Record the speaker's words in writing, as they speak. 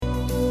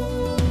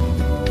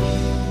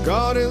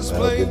God is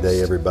Well, good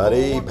day,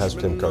 everybody.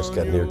 Pastor Tim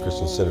Carscadden here,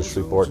 Christian Center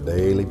Shreveport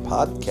Daily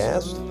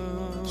Podcast.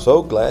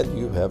 So glad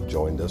you have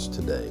joined us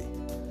today.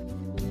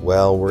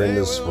 Well, we're in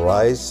this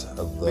rise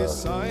of the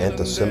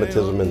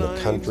anti-Semitism in the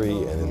country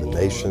and in the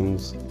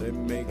nations,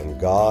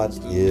 and God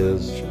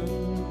is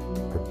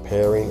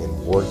preparing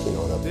and working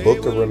on a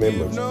book of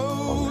remembrance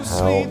on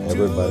how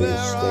everybody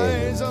is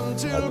standing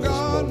at this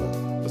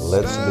moment.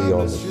 Let's be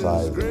on the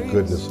side of the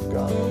goodness of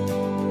God.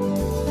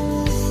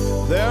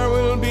 There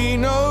will be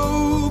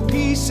no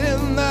peace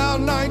in their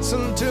nights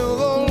until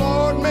the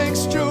Lord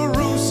makes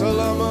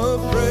Jerusalem a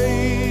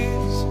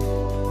praise.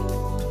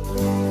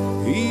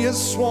 He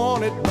has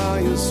sworn it by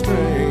his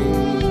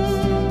strength.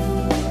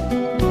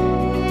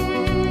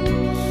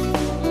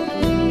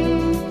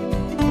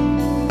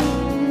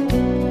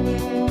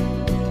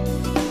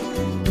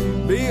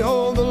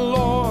 Behold, the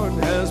Lord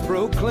has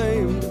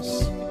proclaimed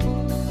us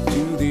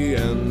to the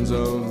ends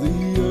of the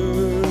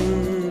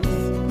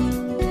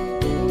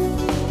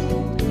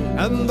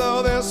and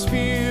though there's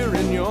fear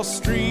in your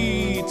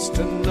streets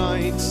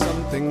tonight,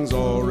 something's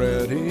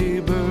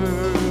already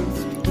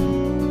birthed.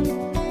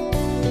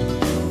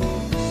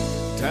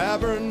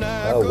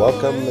 Tabernacle.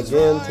 Welcome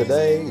again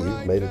today.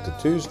 You've made it to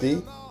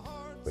Tuesday.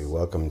 We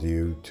welcome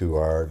you to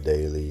our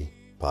daily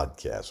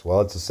podcast.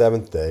 Well, it's the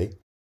 7th day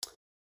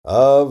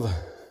of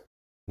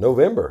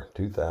November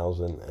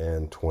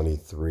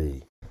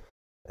 2023.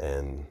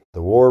 And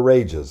the war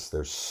rages.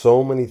 There's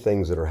so many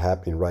things that are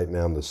happening right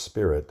now in the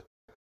spirit.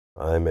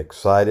 I'm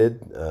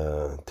excited,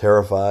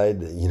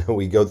 terrified.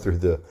 We go through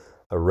the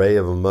array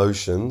of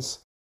emotions,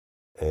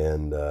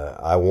 and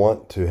I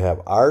want to have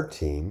our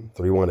team,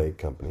 318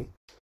 Company,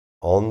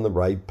 on the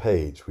right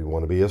page. We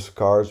want to be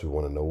Issachars. We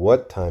want to know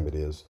what time it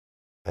is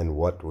and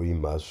what we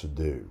must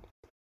do.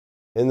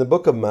 In the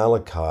book of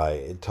Malachi,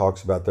 it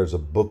talks about there's a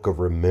book of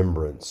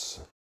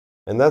remembrance,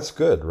 and that's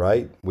good,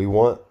 right? We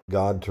want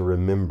God to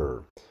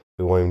remember.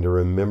 We want him to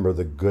remember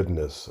the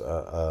goodness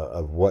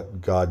of what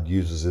God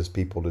uses his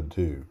people to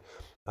do.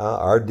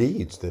 Our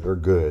deeds that are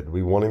good.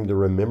 We want him to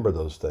remember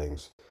those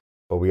things.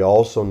 But we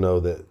also know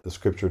that the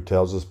scripture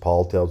tells us,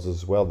 Paul tells us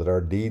as well, that our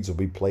deeds will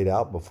be played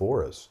out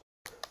before us,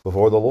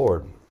 before the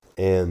Lord.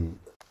 And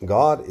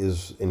God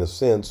is, in a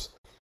sense,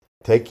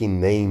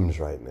 taking names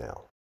right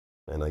now.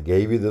 And I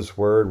gave you this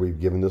word. We've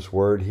given this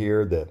word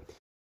here that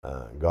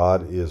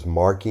God is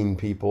marking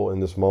people in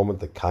this moment.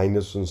 The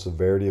kindness and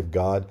severity of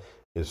God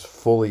is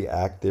fully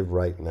active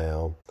right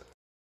now.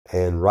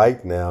 And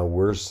right now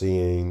we're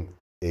seeing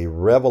a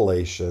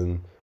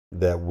revelation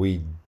that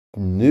we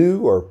knew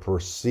or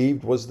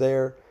perceived was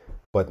there,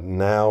 but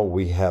now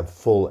we have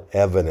full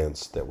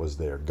evidence that was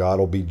there. God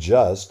will be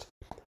just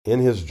in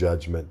his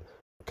judgment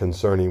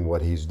concerning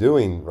what he's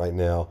doing right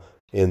now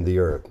in the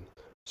earth.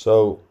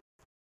 So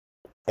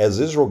as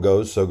Israel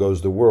goes, so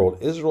goes the world.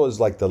 Israel is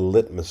like the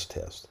litmus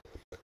test.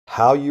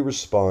 How you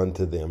respond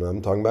to them.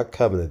 I'm talking about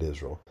covenant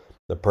Israel.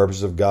 The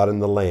purpose of God in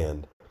the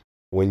land.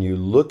 When you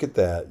look at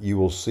that, you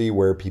will see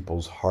where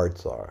people's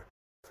hearts are.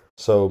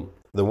 So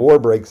the war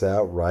breaks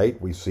out,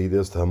 right? We see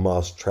this, the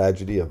Hamas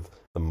tragedy of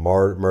the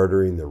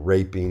murdering, the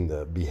raping,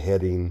 the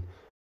beheading,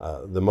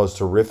 the most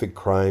horrific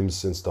crimes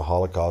since the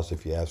Holocaust,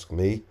 if you ask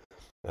me,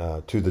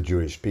 to the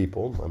Jewish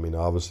people. I mean,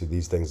 obviously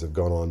these things have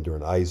gone on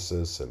during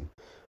ISIS and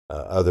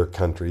other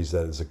countries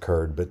that has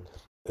occurred. But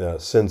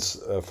since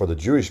for the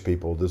Jewish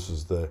people, this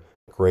is the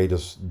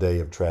greatest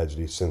day of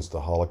tragedy since the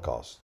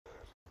Holocaust.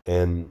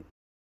 And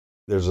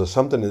there's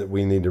something that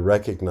we need to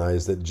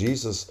recognize that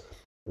Jesus,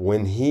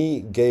 when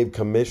he gave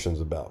commissions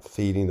about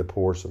feeding the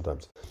poor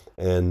sometimes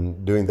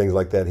and doing things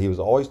like that, he was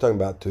always talking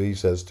about, he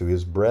says, to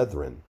his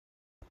brethren,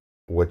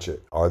 which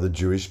are the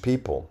Jewish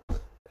people.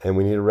 And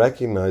we need to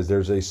recognize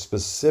there's a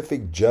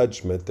specific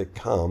judgment that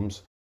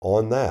comes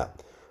on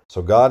that.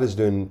 So God is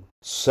doing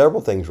several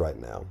things right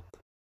now.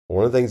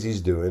 One of the things he's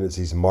doing is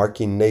he's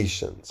marking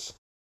nations.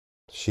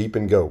 Sheep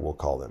and goat, we'll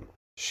call them.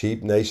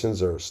 Sheep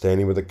nations are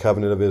standing with the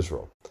covenant of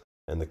Israel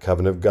and the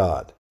covenant of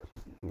God.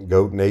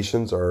 Goat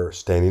nations are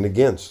standing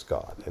against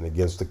God and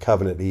against the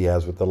covenant he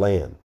has with the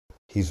land.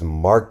 He's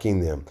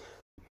marking them.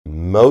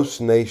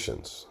 Most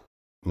nations,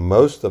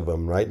 most of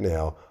them right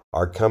now,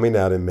 are coming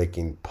out and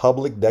making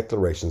public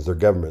declarations, their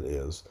government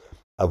is,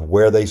 of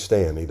where they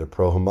stand, either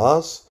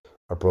pro-Hamas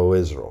or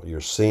pro-Israel. You're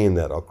seeing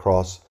that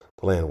across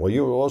the land.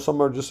 Well,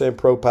 some are just saying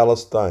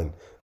pro-Palestine.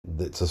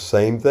 It's the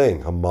same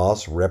thing.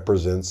 Hamas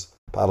represents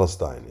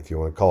Palestine, if you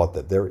want to call it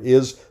that. There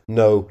is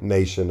no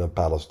nation of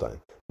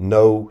Palestine.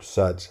 No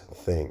such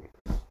thing.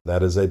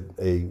 That is a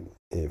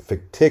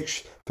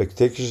fictitious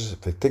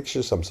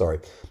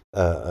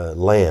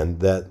land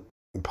that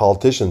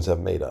politicians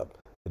have made up.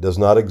 It does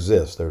not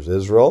exist. There's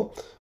Israel,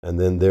 and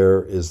then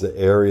there is the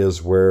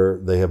areas where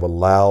they have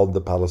allowed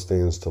the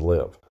Palestinians to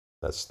live.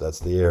 That's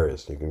the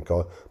areas. You can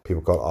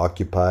people call it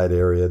occupied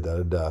area.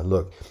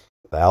 Look,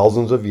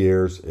 thousands of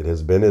years it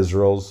has been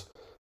Israel's.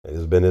 It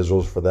has been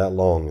Israel's for that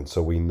long, and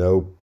so we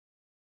know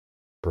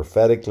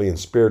prophetically and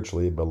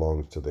spiritually it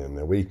belongs to them.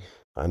 Now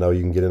I know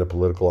you can get in a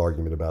political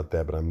argument about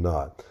that, but I'm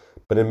not.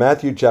 But in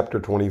Matthew chapter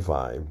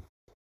 25,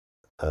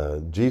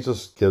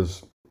 Jesus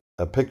gives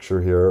a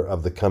picture here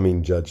of the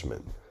coming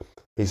judgment.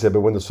 He said,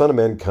 but when the Son of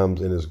Man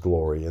comes in his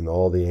glory and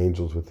all the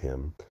angels with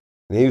him,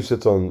 and he who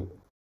sits on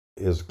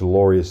his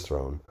glorious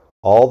throne,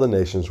 all the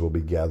nations will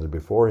be gathered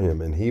before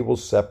him, and he will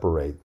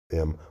separate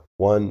them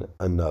one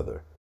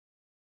another,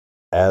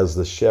 as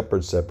the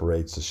shepherd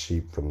separates the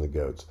sheep from the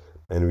goats.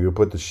 And we will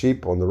put the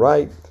sheep on the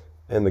right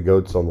and the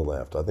goats on the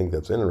left. I think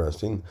that's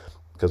interesting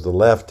because the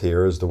left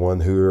here is the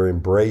one who are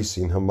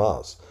embracing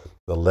Hamas.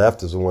 The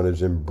left is the one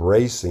who's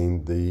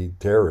embracing the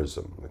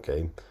terrorism,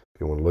 okay,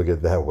 if you want to look at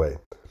it that way.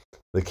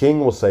 The king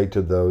will say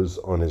to those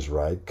on his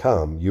right,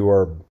 come, you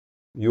are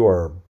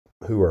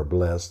who are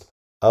blessed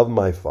of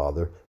my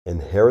Father,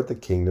 inherit the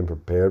kingdom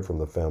prepared from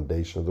the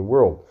foundation of the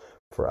world.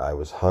 For I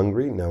was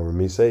hungry. Now, let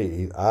me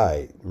say,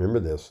 remember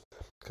this,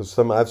 because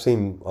I've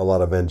seen a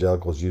lot of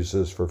evangelicals use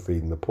this for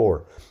feeding the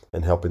poor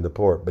and helping the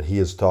poor, but he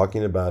is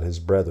talking about his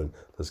brethren.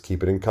 Let's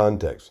keep it in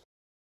context.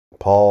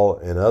 Paul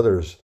and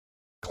others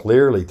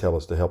clearly tell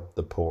us to help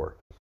the poor.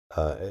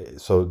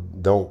 So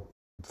don't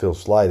feel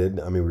slighted.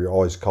 I mean, we're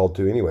always called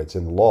to anyway. It's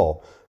in the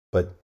law.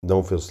 But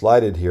don't feel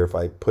slighted here if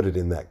I put it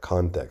in that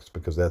context,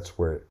 because that's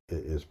where it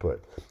is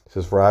put. It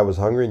says, for I was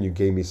hungry and you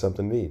gave me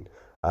something to eat.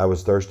 I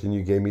was thirsty and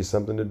you gave me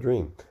something to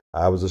drink.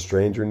 I was a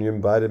stranger and you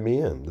invited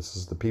me in. This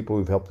is the people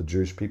who've helped the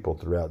Jewish people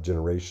throughout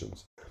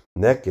generations.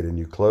 Naked and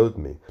you clothed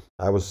me.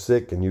 I was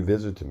sick and you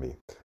visited me.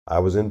 I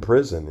was in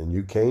prison and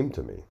you came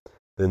to me.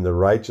 Then the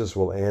righteous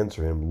will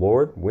answer him,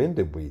 Lord, when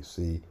did we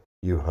see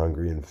you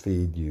hungry and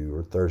feed you,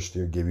 or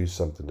thirsty or give you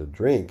something to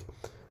drink?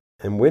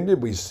 And when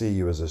did we see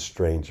you as a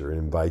stranger and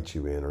invite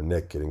you in, or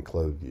naked and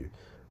clothe you?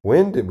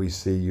 When did we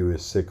see you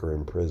as sick or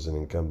in prison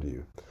and come to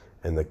you?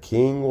 And the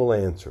king will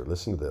answer,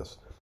 listen to this,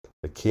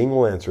 the king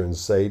will answer and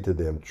say to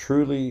them,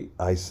 truly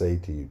I say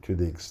to you, to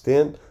the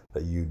extent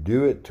that you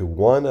do it to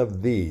one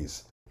of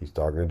these, he's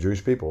talking to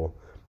Jewish people,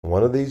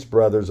 one of these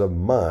brothers of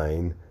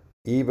mine,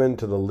 even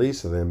to the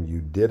least of them, you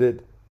did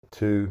it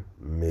to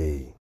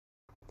me.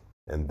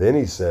 And then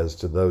he says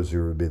to those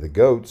who would be the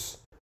goats,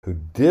 who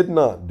did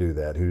not do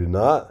that, who did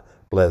not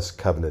bless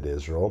covenant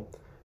Israel,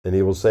 then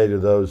he will say to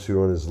those who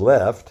are on his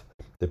left,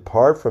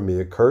 depart from me,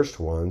 accursed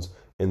ones,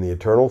 in the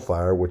eternal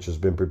fire which has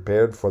been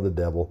prepared for the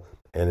devil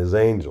and his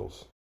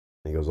angels.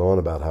 And he goes on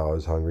about how I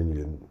was hungry and you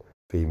didn't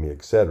feed me,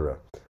 etc.,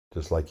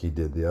 just like he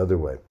did the other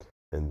way.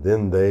 And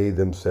then they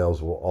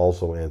themselves will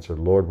also answer,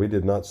 Lord, we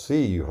did not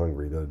see you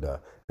hungry. And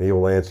he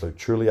will answer,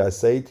 truly I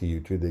say to you,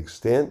 to the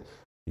extent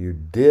you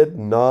did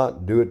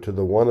not do it to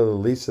the one of the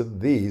least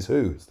of these,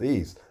 who's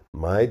these?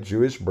 My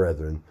Jewish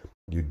brethren,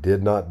 you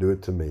did not do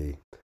it to me.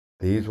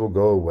 These will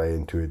go away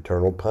into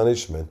eternal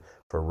punishment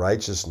for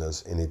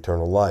righteousness in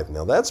eternal life.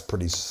 Now that's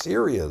pretty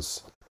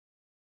serious,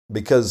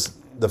 because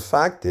the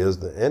fact is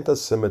that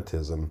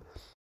anti-Semitism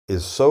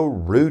is so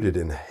rooted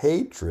in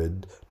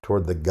hatred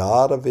toward the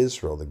God of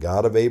Israel, the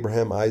God of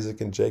Abraham,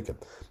 Isaac, and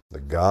Jacob, the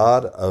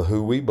God of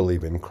who we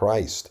believe in,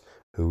 Christ,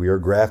 who we are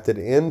grafted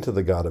into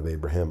the God of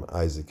Abraham,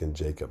 Isaac, and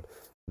Jacob.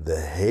 The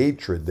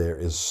hatred there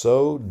is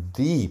so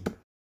deep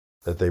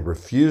that they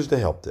refuse to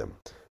help them.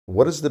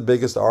 What is the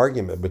biggest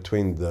argument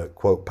between the,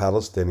 quote,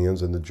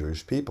 Palestinians and the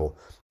Jewish people?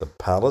 The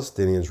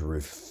Palestinians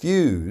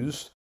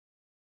refuse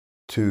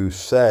to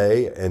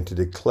say and to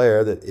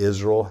declare that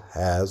Israel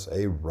has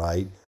a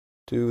right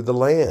to the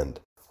land,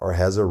 or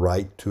has a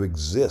right to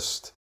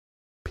exist,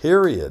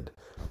 period.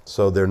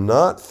 So they're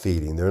not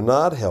feeding, they're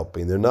not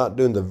helping, they're not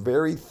doing the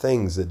very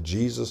things that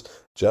Jesus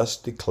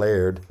just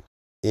declared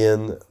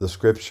in the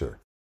scripture.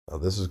 Now,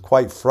 this is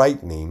quite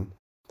frightening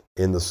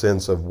in the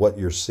sense of what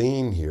you're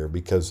seeing here,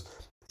 because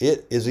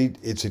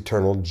it's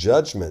eternal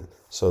judgment.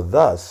 So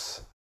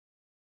thus,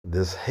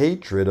 this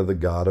hatred of the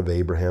God of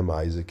Abraham,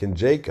 Isaac, and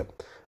Jacob,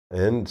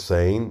 and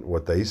saying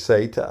what they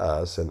say to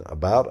us and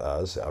about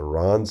us.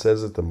 Iran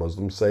says it, the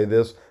Muslims say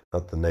this,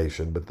 not the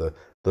nation, but the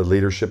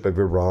leadership of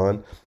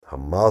Iran.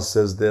 Hamas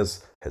says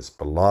this,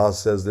 Hezbollah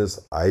says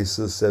this,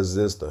 ISIS says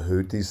this, the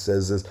Houthis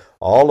says this.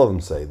 All of them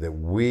say that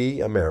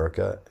we,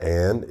 America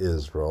and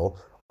Israel,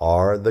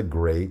 are the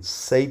great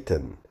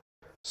Satan.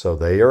 So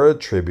they are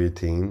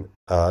attributing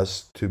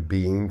us to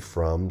being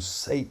from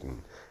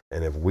Satan.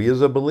 And if we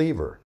as a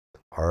believer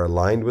are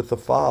aligned with the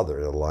Father,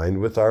 aligned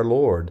with our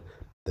Lord,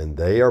 then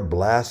they are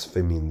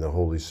blaspheming the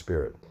Holy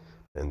Spirit.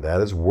 And that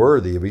is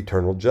worthy of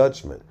eternal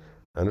judgment.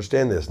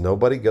 Understand this,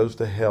 nobody goes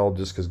to hell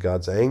just because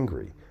God's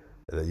angry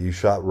that you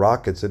shot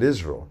rockets at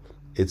Israel.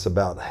 It's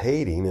about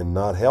hating and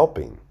not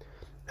helping.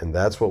 And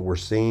that's what we're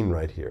seeing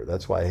right here.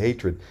 That's why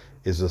hatred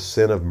is a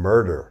sin of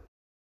murder.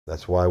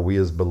 That's why we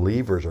as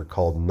believers are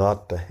called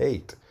not to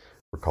hate.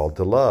 We're called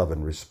to love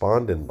and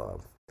respond in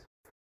love.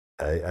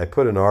 I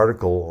put an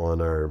article on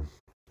our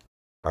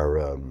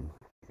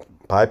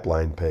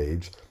pipeline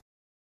page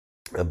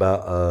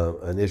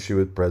about an issue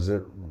with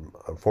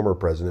former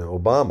President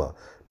Obama.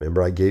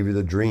 Remember, I gave you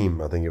the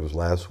dream, I think it was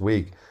last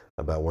week,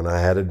 about when I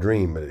had a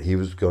dream that he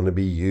was going to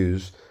be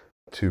used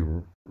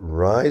to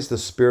rise the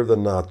spirit of the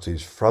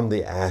Nazis from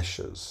the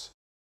ashes.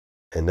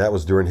 And that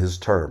was during his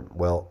term.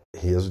 Well,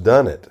 he has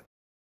done it.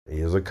 He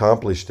has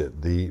accomplished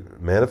it. The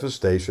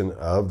manifestation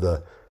of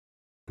the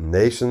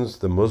nations,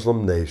 the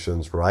Muslim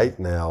nations right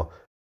now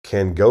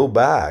can go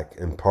back,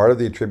 and part of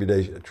the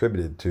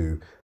attributed to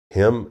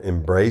him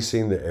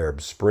embracing the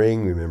Arab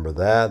Spring, remember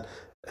that,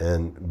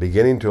 and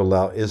beginning to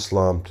allow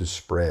Islam to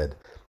spread.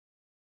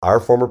 Our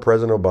former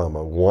President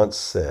Obama once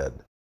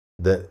said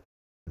that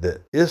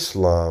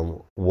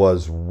Islam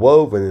was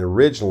woven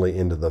originally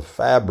into the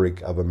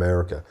fabric of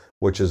America,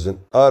 which is an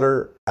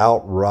utter,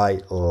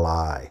 outright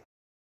lie.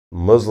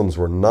 Muslims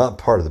were not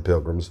part of the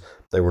Pilgrims.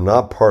 They were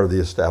not part of the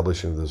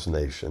establishment of this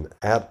nation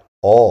at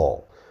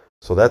all.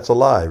 So that's a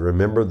lie.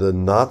 Remember, the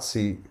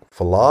Nazi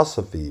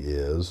philosophy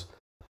is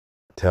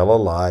tell a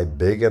lie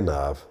big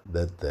enough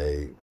that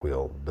they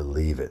will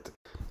believe it.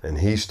 And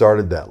he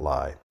started that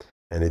lie.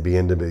 And it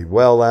began to be,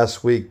 well,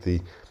 last week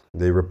the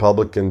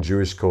Republican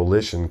Jewish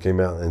Coalition came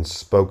out and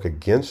spoke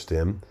against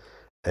him.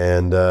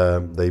 And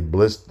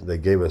they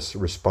gave a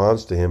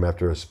response to him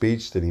after a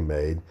speech that he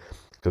made,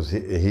 because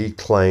he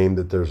claimed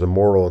that there's a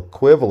moral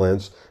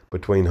equivalence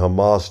between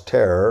Hamas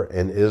terror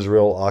and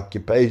Israel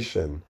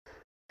occupation,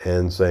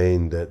 and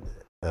saying that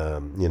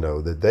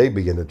that they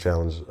began to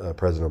challenge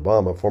President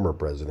Obama, former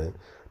president,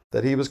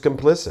 that he was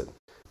complicit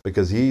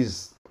because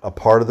he's a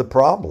part of the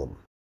problem.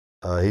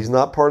 He's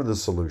not part of the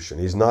solution.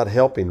 He's not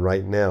helping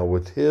right now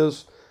with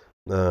his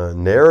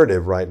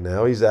narrative. Right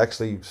now, he's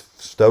actually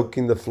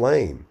stoking the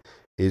flame.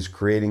 He's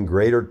creating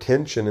greater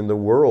tension in the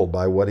world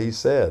by what he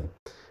said.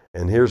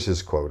 And here's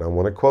his quote. I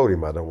want to quote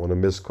him. I don't want to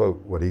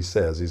misquote what he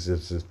says. He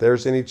says, if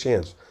there's any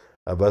chance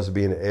of us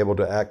being able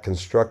to act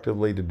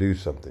constructively to do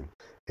something,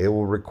 it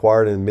will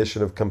require an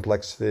admission of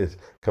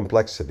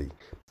complexity,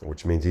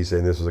 which means he's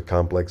saying this is a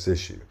complex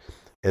issue,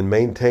 and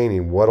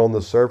maintaining what on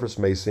the surface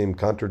may seem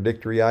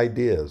contradictory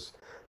ideas,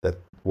 that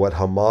what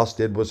Hamas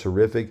did was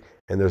horrific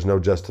and there's no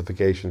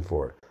justification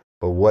for it.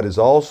 But what is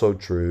also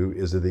true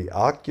is that the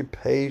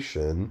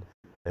occupation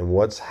and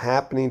what's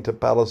happening to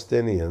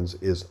Palestinians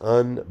is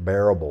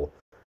unbearable.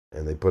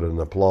 And they put an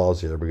applause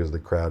here because the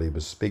crowd he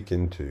was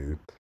speaking to,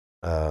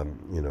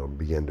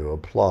 began to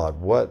applaud.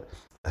 What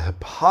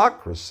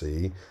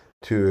hypocrisy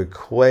to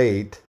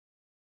equate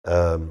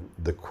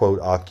the quote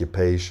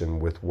occupation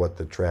with what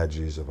the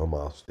tragedies of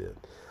Hamas did.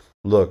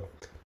 Look,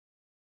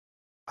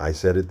 I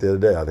said it the other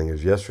day, I think it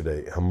was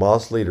yesterday,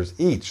 Hamas leaders,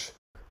 each,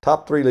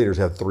 top 3 leaders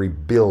have $3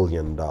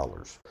 billion.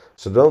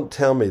 So don't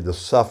tell me the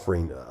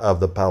suffering of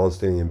the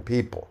Palestinian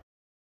people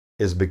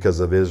is because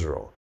of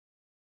Israel.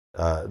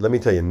 Let me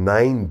tell you,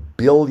 $9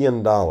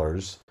 billion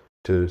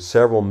to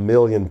several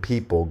million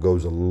people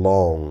goes a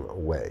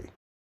long way.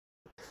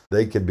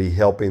 They could be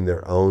helping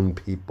their own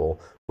people,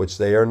 which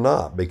they are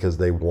not, because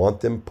they want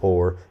them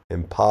poor,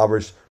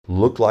 impoverished,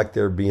 look like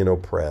they're being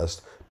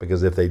oppressed,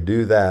 because if they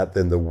do that,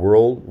 then the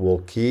world will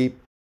keep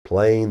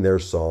playing their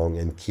song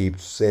and keep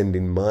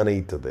sending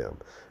money to them.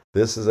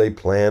 This is a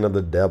plan of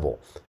the devil.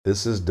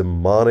 This is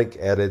demonic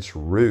at its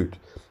root.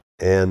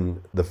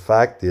 And the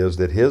fact is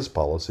that his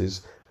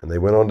policies, and they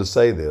went on to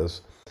say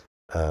this,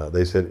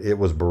 they said it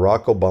was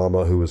Barack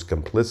Obama who was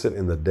complicit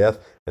in the death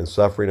and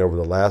suffering over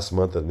the last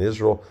month in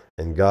Israel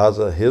and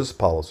Gaza. His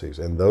policies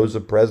and those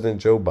of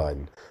President Joe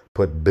Biden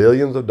put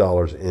billions of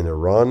dollars in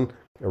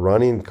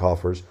Iranian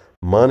coffers,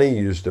 money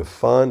used to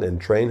fund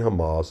and train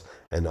Hamas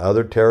and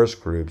other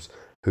terrorist groups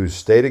whose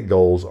stated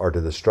goals are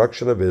the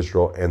destruction of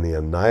Israel and the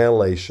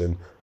annihilation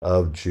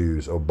of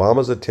Jews.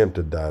 Obama's attempt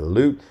to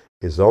dilute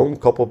his own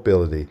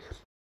culpability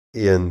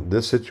in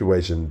this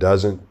situation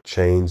doesn't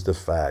change the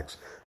facts.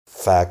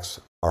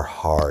 Facts are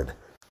hard.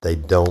 They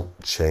don't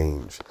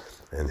change.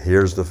 And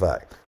here's the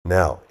fact.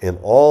 Now, in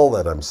all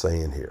that I'm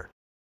saying here,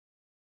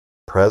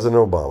 President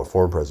Obama,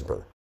 former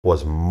president,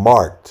 was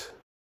marked.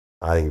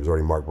 I think he was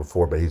already marked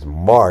before, but he's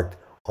marked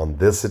on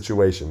this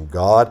situation.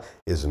 God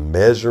is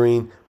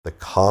measuring the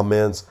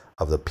comments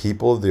of the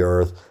people of the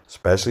earth,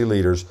 especially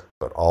leaders,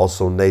 but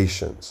also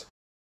nations.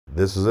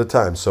 This is a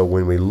time. So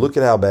when we look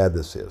at how bad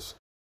this is,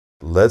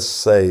 let's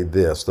say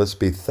this. Let's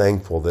be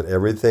thankful that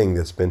everything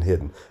that's been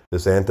hidden,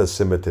 this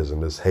anti-Semitism,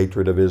 this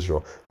hatred of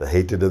Israel, the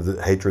hatred of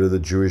the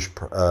Jewish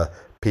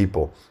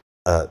people,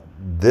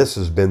 this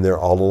has been there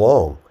all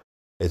along.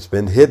 It's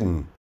been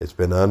hidden. It's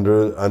been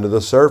under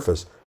the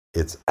surface.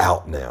 It's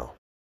out now.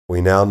 We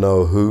now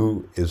know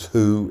who is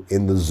who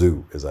in the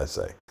zoo, as I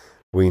say.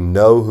 We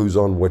know who's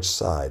on which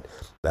side.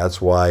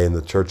 That's why in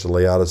the Church of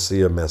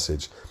Laodicea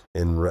message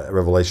in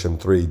Revelation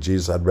 3,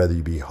 Jesus, I'd rather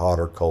you be hot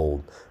or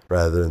cold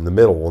rather than in the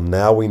middle. Well,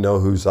 now we know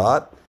who's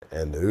hot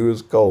and who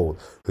is cold,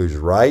 who's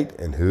right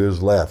and who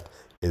is left.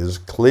 It is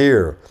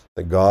clear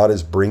that God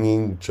is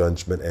bringing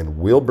judgment and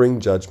will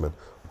bring judgment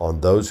on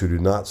those who do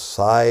not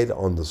side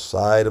on the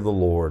side of the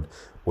Lord,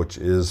 which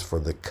is for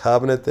the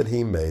covenant that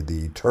he made,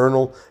 the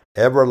eternal,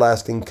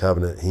 everlasting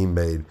covenant he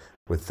made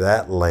with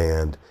that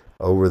land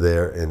over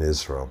there in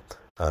Israel.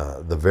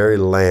 The very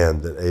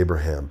land that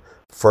Abraham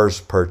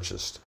first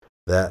purchased,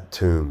 that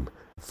tomb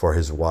for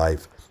his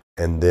wife,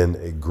 and then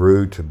it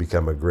grew to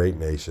become a great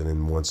nation,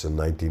 and once in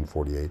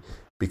 1948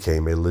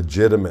 became a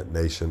legitimate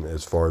nation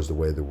as far as the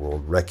way the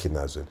world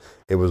recognized it.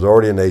 It was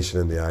already a nation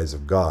in the eyes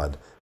of God,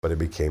 but it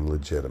became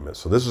legitimate.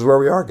 So this is where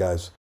we are,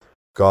 guys.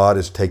 God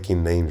is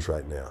taking names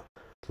right now.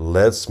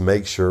 Let's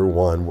make sure,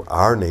 one,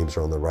 our names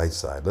are on the right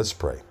side. Let's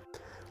pray.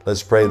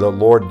 Let's pray that,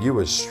 Lord, you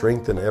would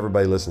strengthen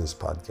everybody listening to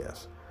this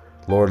podcast.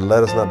 Lord,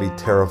 let us not be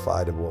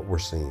terrified of what we're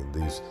seeing,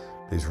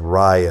 these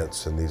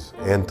riots and these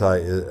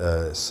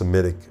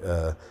anti-Semitic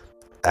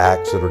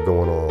acts that are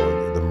going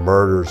on, the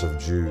murders of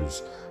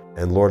Jews.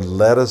 And Lord,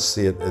 let us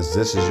see it as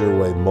this is your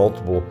way,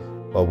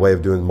 a way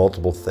of doing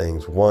multiple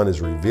things. One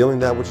is revealing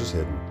that which is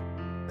hidden.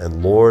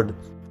 And Lord,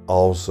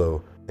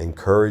 also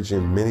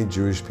encouraging many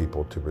Jewish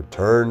people to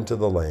return to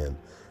the land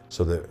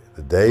so that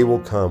the day will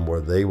come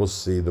where they will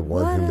see the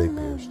one whom they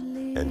pierced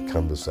and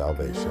come to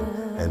salvation.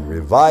 And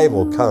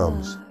revival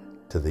comes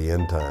to the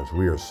end times.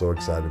 We are so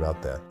excited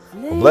about that.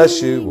 Well,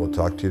 bless you. We'll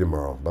talk to you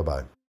tomorrow.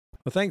 Bye-bye.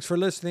 Well, thanks for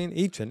listening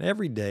each and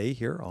every day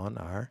here on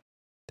our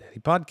daily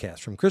podcast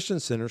from Christian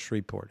Center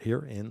Shreveport here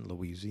in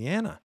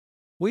Louisiana.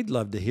 We'd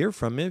love to hear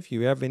from you. If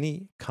you have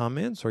any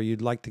comments or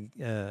you'd like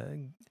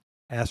to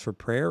ask for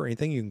prayer or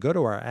anything, you can go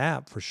to our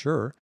app for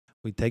sure.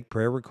 We take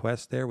prayer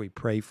requests there. We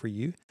pray for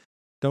you.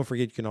 Don't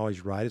forget, you can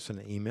always write us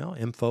an email,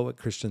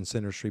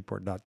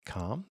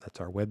 info@christiancentershreveport.com. That's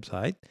our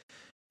website.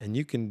 And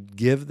you can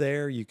give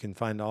there. You can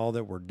find all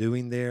that we're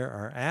doing there.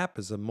 Our app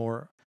is a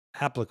more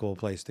applicable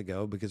place to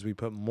go because we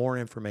put more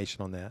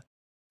information on that,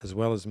 as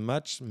well as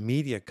much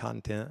media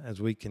content as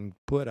we can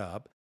put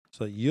up,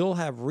 so that you'll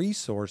have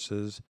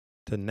resources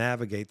to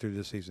navigate through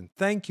this season.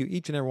 Thank you,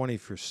 each and every one of you,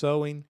 for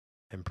sowing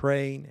and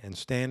praying and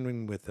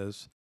standing with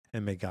us.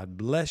 And may God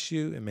bless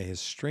you and may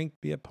his strength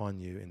be upon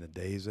you in the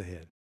days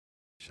ahead.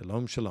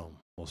 Shalom, shalom.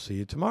 We'll see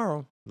you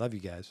tomorrow. Love you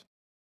guys.